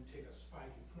boot and then take a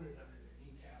spike and put it under their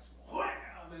kneecaps and wham!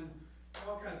 And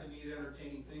all kinds of neat,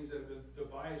 entertaining things that have been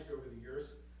devised over the years.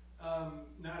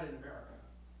 Not in America,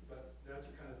 but that's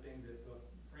the kind of thing that the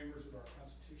framers of our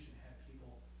Constitution had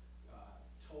people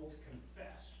told to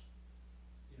confess.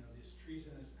 You know, these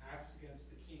treasonous acts against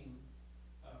the king,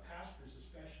 pastors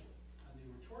especially, and they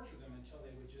would torture them until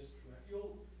they would just, if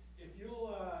you'll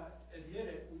admit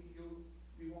it,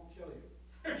 we won't kill you,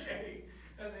 okay?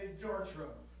 And they torture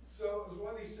them. So it was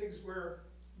one of these things where,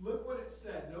 look what it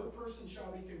said, no person shall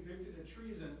be convicted of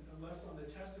treason unless on the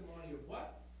testimony of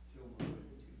what?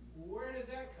 Where did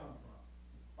that come from?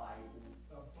 Bible.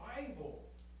 The Bible.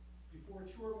 Before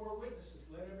 2 or more witnesses,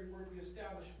 let every word be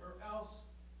established, or else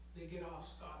they get off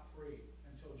scot-free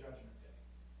until Judgment Day.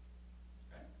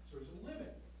 Okay? So there's a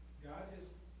limit. God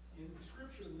has, in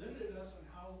Scripture, limited us on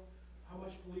how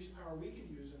much police power we can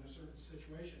use in a certain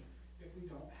situation if we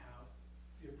don't have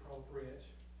the appropriate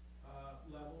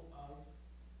level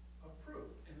of proof.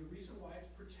 And the reason why it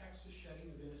protects the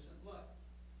shedding of innocent blood.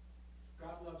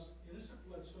 God loves innocent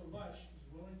blood so much, he's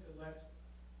willing to let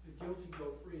the guilty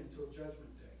go free until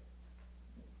Judgment Day.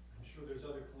 I'm sure there's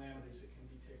other calamities that can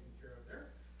be taken care of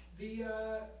there.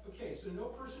 Okay, so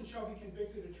no person shall be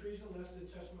convicted of treason unless the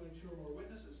testimony of 2 or more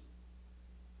witnesses.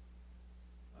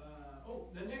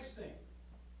 The next thing.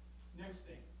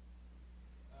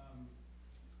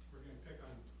 We're going to pick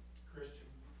on Christian.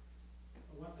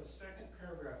 I want the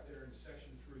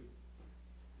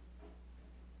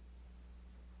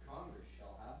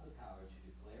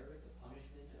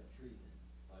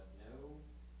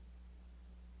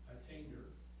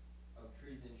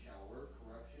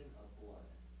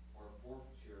or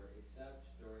forfeiture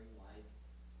except during the life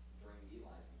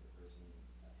of the person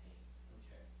attained.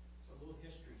 Okay, so a little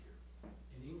history here.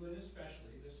 In England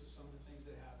especially, this is some of the things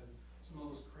that happened. Some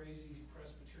of those crazy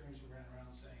Presbyterians who ran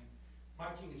around saying,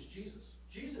 my king is Jesus.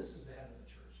 Jesus is the head of the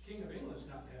church. King of England is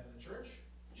not the head of the church.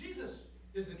 Jesus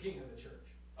is the king of the church.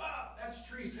 Ah, that's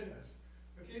treasonous.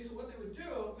 Okay, so what they would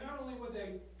do, not only would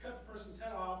they cut the person's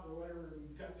head off or whatever,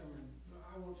 and cut them, and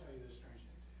I won't tell you the strange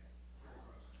things they did. Very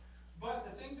gross. But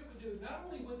the things that would do, not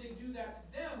only would they do that to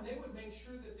them, they would make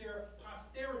sure that their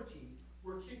posterity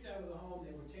were kicked out of the home.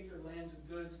 They would take their lands and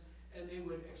goods, and they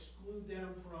would exclude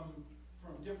them from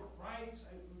different rights.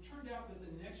 It turned out that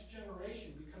the next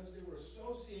generation, because they were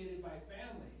associated by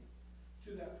family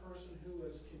to that person who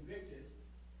was convicted,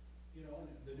 you know, and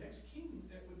the next king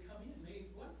that would come in may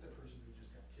like the person who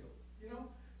just got killed, you know?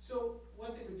 So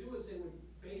what they would do is they would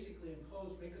basically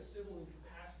make a civil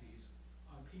incapacities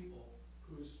on people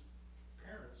whose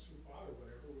parents, whose father,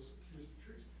 whatever, was accused of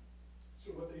treason.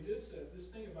 So what they did said,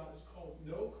 this thing about is called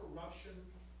no corruption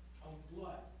of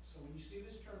blood. So when you see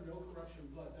this term, no corruption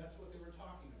of blood, that's what they were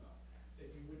talking about.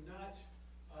 That you would not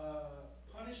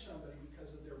punish somebody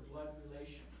because of their blood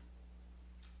relation.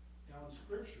 Now in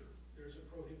Scripture, there's a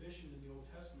prohibition in the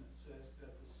Old Testament that says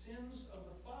that the sins of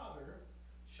the father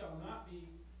shall not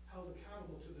be held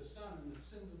accountable to the son, and the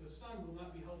sins of the son will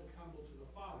not be held accountable to the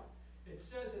father. It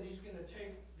says that he's going to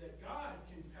that God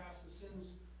can pass the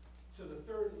sins to the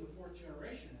third and the fourth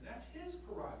generation, and that's his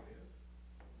prerogative.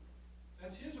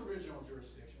 That's his original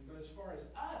jurisdiction. But as far as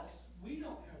us, we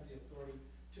don't have the authority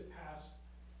to pass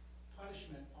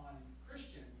punishment on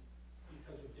Christian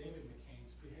because of David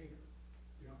McCain's behavior.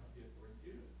 We don't have the authority to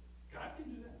do it. God can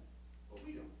do that, but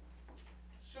we don't.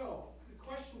 So the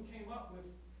question came up with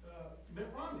Mitt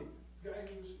Romney, the guy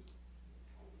who's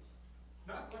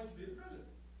not going to be the president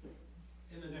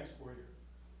in the next 4 years.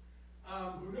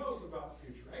 Who knows about the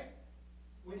future, right?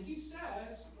 When he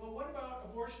says, well, what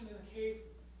about abortion in the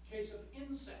case of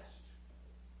incest?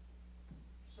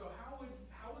 So how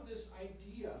would this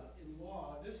idea in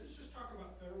law, this is just talking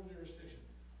about federal jurisdiction.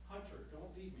 Hunter,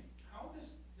 don't leave me. How would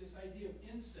this idea of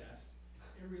incest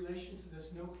in relation to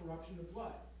this no corruption of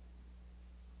blood?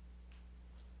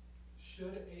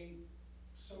 Should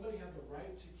somebody have the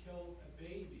right to kill a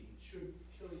baby, should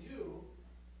kill you,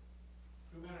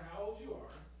 no matter how old you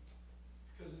are,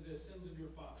 because of the sins of your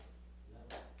father?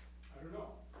 I don't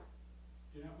know.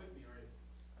 You're not with me, are you?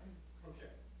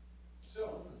 Okay.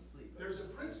 So, there's a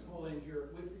principle in here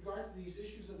with regard to these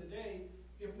issues of the day.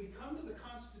 If we come to the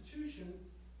Constitution,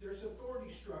 there's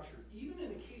authority structure. Even in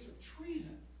the case of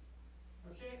treason,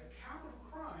 okay, a capital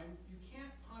crime, you can't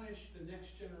punish the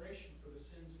next generation for the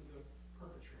sins of the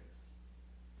perpetrator.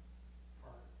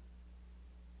 Part.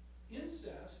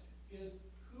 Incest is,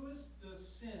 who is the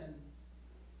sin,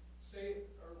 say,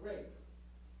 or rape?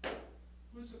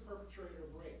 Who's the perpetrator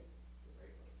of rape?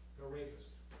 The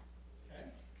rapist. Okay?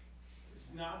 It's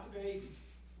not the baby.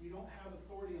 We don't have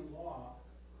authority in law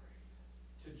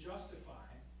to justify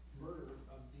murder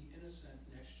of the innocent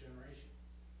next generation.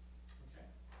 Okay?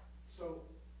 So,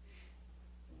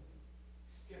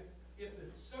 if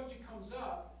the subject comes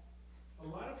up, a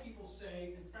lot of people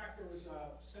say, in fact, there was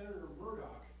Senator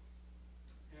Murdoch,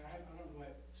 and I don't know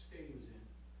what state he was in,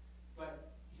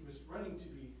 but he was running to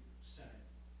be Senate.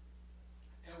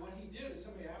 And what he did is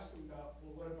somebody asked him about,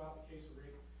 well, what about the case of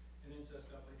rape and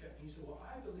incest, stuff like that? And he said, well,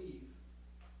 I believe,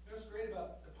 what's great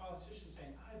about the politician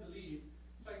saying, I believe,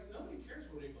 it's like nobody cares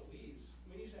what he believes.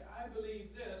 When you say, I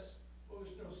believe this, well,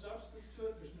 there's no substance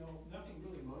to it, there's nothing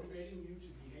really motivating you to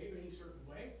behave any certain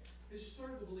way. It's just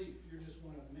sort of a belief, you're just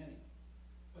one of many.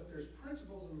 But there's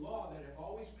principles in law that have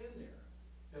always been there,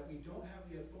 that we don't have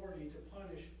the authority to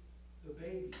punish the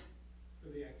baby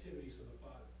for the activities of the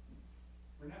father.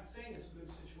 We're not saying it's a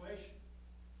good situation.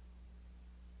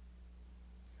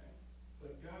 Okay?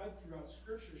 But God, throughout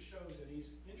Scripture, shows that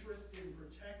he's interested in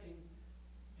protecting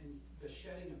and the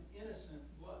shedding of innocent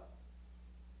blood.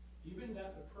 Even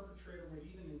that the perpetrator would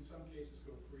even in some cases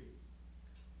go free.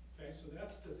 Okay, so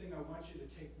that's the thing I want you to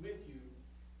take with you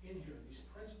in here. These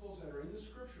principles that are in the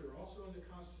Scripture are also in the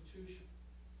Constitution.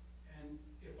 And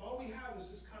if all we have is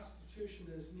this Constitution,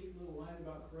 this neat little line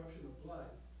about corruption of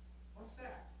blood, what's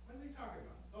that? What are they talking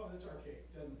about? Oh, that's archaic.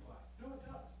 Doesn't apply. No, it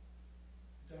does.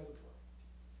 It does apply.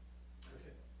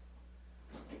 Okay.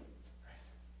 Right.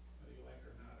 Whether you like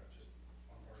it or not, I've just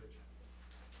bombarded you.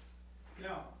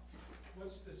 Now,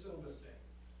 what's the syllabus say?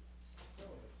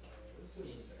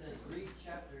 It says read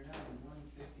chapter 9,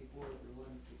 154 through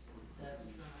 167.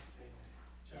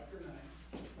 Chapter 9.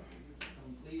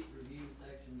 Complete review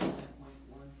sections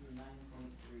 9.1 through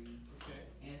 9.3.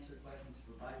 Okay. Answer questions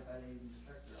provided by the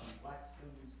instructor on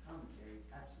Blackstone's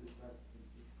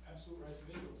absolute rights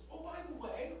of individuals. Oh, by the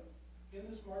way, in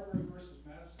this Marybury versus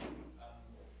Madison,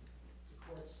 the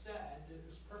court said that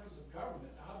this purpose of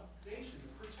government, obligation,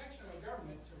 the protection of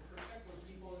government to protect those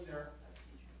people in there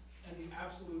and the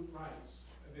absolute rights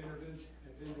of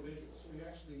individuals. So we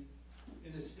actually,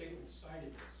 in this statement,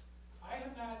 cited this. I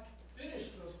have not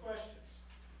finished those questions,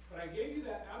 but I gave you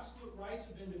that absolute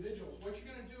rights of individuals. What you're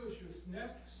going to do is your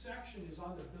next section is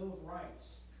on the Bill of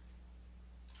Rights.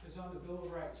 It's on the Bill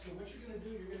of Rights. So what you're going to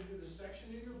do, you're going to do the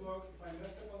section in your book. If I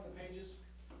messed up on the pages,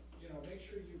 you know, make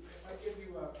sure you, if I give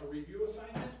you a review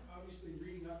assignment, obviously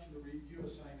reading up to the review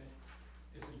assignment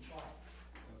is implied.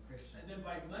 And then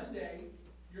by Monday,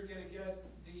 you're going to get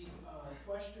the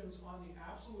questions on the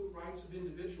absolute rights of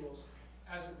individuals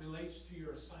as it relates to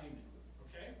your assignment.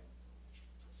 Okay?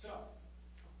 So,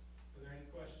 are there any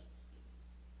questions?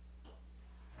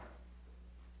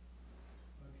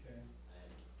 Okay.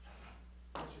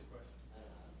 What's your question?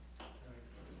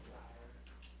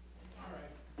 All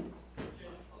right.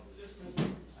 Okay. Dismissed.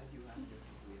 I do ask this if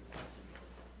we have questions.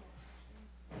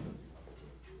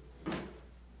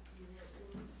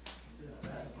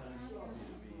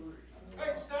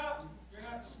 Hey, stop! You're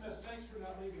not dismissed. Thanks for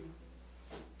not leaving.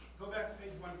 Go back to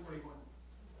page 141.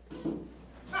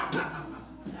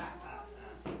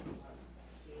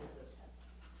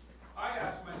 I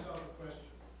asked myself a question.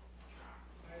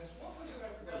 I asked, what was it I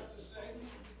forgot to say?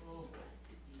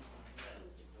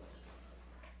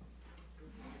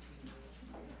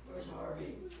 Where's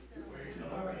Harvey?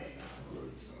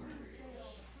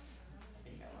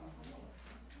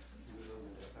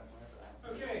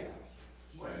 Okay,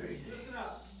 listen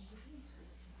up.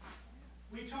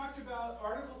 We talked about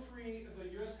Article 3 of the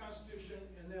U.S. Constitution,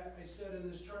 and that I said in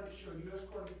this chart to show U.S.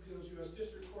 Court of Appeals, U.S.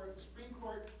 District Court, the Supreme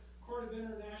Court, Court of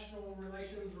International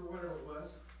Relations, or whatever it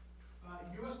was,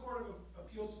 U.S. Court of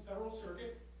Appeals, Federal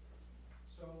Circuit.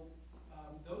 So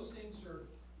those things are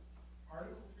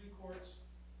Article 3 courts.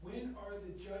 When are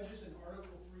the judges in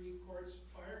Article 3 courts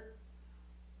fired?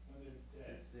 When they're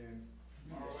dead.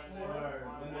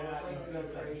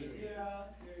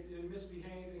 Yeah, they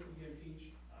misbehave, they can be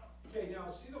impeached. Okay,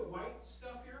 now see the white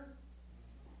stuff here?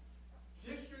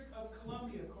 District of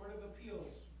Columbia Court of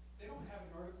Appeals. They don't have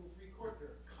an Article 3 court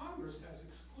there. Congress has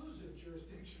exclusive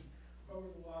jurisdiction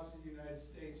over the laws of the United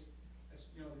States. That's,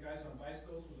 you know, the guys on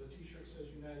bicycles with a t-shirt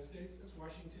says United States, that's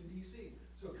Washington, D.C.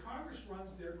 So Congress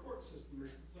runs their court system.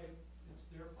 It's like, it's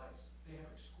their place. They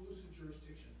have exclusive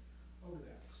jurisdiction over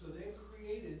that. So they've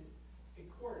created a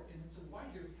court, and it's in white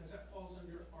here because that falls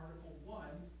under Article 1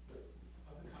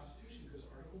 of the Constitution, because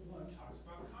Article 1 talks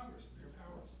about Congress and their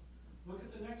powers. Look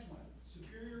at the next one,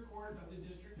 Superior Court of the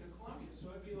District of Columbia.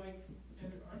 So it'd be like, and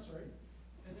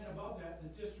then above that,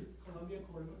 the District Columbia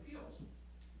Court of Appeals.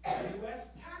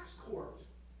 U.S. Tax Court.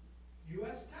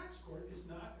 U.S. Tax Court is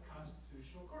not a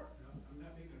constitutional court. Now, I'm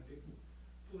not making a big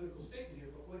political statement here,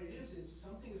 but what it is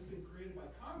something that's been created by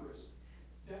Congress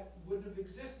that wouldn't have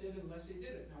existed unless they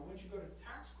did it. Now, once you go to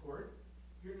tax court,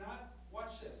 you're not,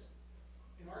 watch this.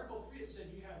 In Article 3, it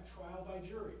said you have trial by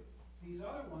jury. These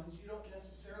other ones, you don't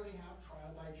necessarily have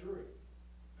trial by jury.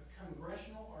 A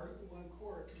congressional Article 1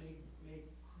 court may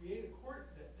create a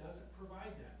court that doesn't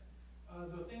provide that.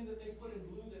 The thing that they put in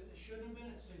blue that it shouldn't have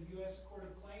been, it said U.S.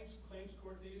 Court of Claims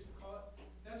Court they used to call it.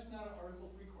 That's not an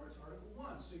Article 3 court, it's Article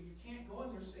 1. So you can't go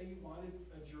in there and say you wanted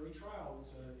a jury trial.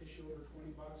 It's an issue over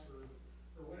 $20 or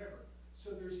whatever.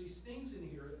 So there's these things in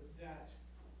here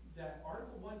that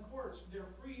Article 1 courts,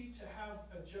 they're free to have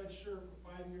a judge serve for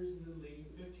 5 years and then leave,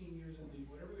 15 years and leave,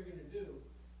 whatever they're gonna do.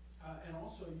 And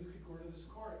also you could go to this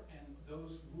court and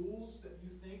those rules that you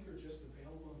think are just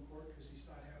available in court because you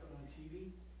saw it happen on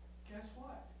TV, guess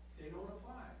what? They don't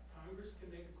apply. Congress can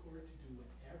make a court to do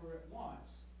whatever it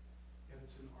wants if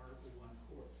it's an Article 1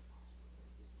 court.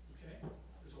 Okay?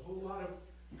 There's a whole lot of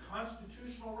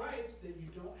constitutional rights that you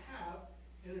don't have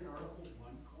in an Article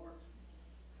 1 court.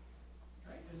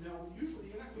 Right? And now,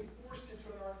 usually, you're not going to be forced into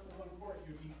an Article 1 court.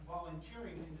 You'd be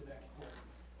volunteering into that court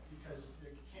because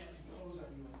they can't impose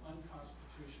on you an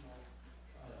unconstitutional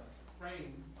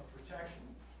frame of protection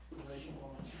unless you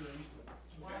volunteer into it.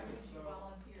 Why would you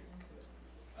volunteer into it?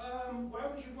 Why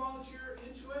would you volunteer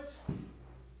into it?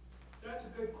 That's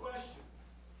a good question.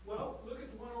 Well, look at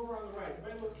the one over on the right. If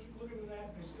I keep looking at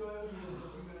that, I still have it in a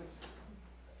few minutes.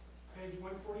 Page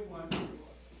 141.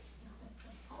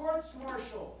 Courts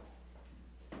martial.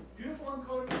 Uniform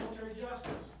Code of Military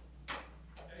Justice.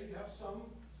 Okay, you have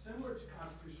some similar to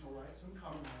constitutional rights, some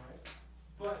common law rights,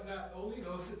 but not only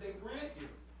those that they grant you.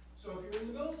 So if you're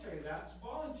in the military, that's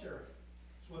voluntary.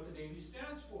 It's what the Navy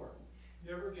stands for.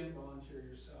 Never again volunteer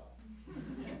yourself.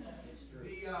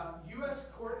 The U.S.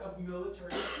 Court of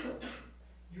Military Appeals.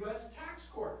 U.S. Tax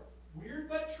Court. weird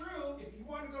but true, if you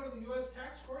want to go to the US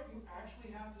tax court, you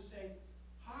actually have to say,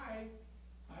 hi,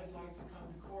 I'd like to come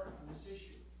to court on this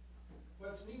issue.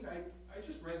 What's neat, I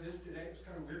just read this today, it was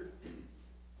kind of weird.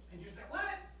 And you say,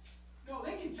 what? No,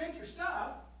 they can take your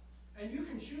stuff, and you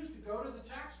can choose to go to the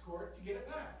tax court to get it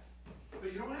back.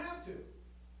 But you don't have to.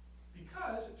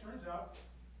 Because it turns out,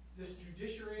 this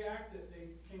Judiciary Act that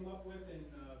they came up with in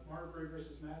Marybury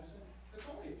versus Madison, it's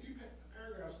only a few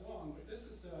paragraphs long, but this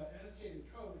is an annotated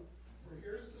code where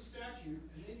here's the statute,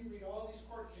 and then you read all these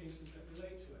court cases that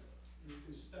relate to it. And you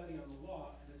can study on the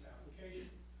law and its application.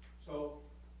 So,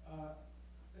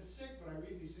 it's sick, but I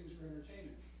read these things for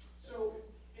entertainment. So,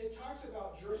 it talks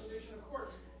about jurisdiction of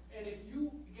courts. And if you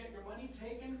get your money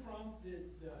taken from the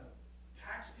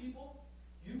tax people,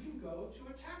 you can go to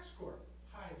a tax court.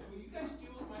 Hi, will you guys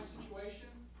deal with my situation?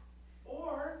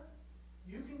 Or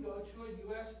you can go to a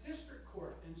US district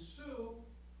court and sue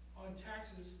on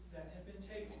taxes that have been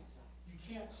taken. You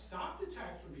can't stop the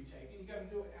tax from being taken, you gotta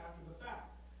do it after the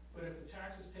fact. But if the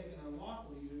tax is taken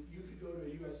unlawfully, you could go to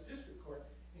a US district court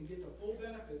and get the full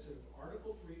benefits of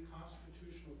Article 3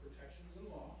 constitutional protections and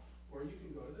law, or you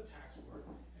can go to the tax court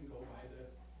and go by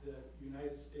the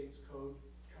United States Code,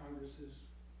 Congress's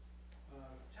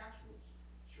tax rules.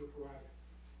 It's your prerogative.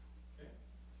 Okay?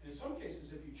 And in some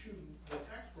cases, if you choose the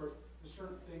tax court, there's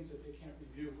certain things that they can't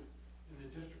review in the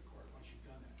district court once you've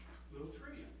done that. Little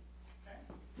trivia. Okay?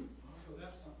 So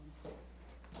that's something.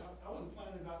 I wasn't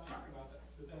planning about talking about that,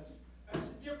 but that's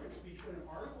the difference between an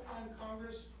Article 1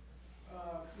 Congress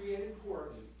created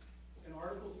court and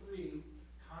Article 3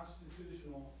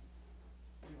 constitutional,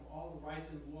 all the rights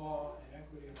and law and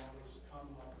equity and all those common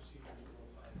law procedures will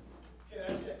apply. Okay,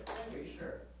 that's it. Thank you. Are you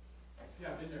sure?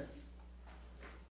 Yeah, I've been there.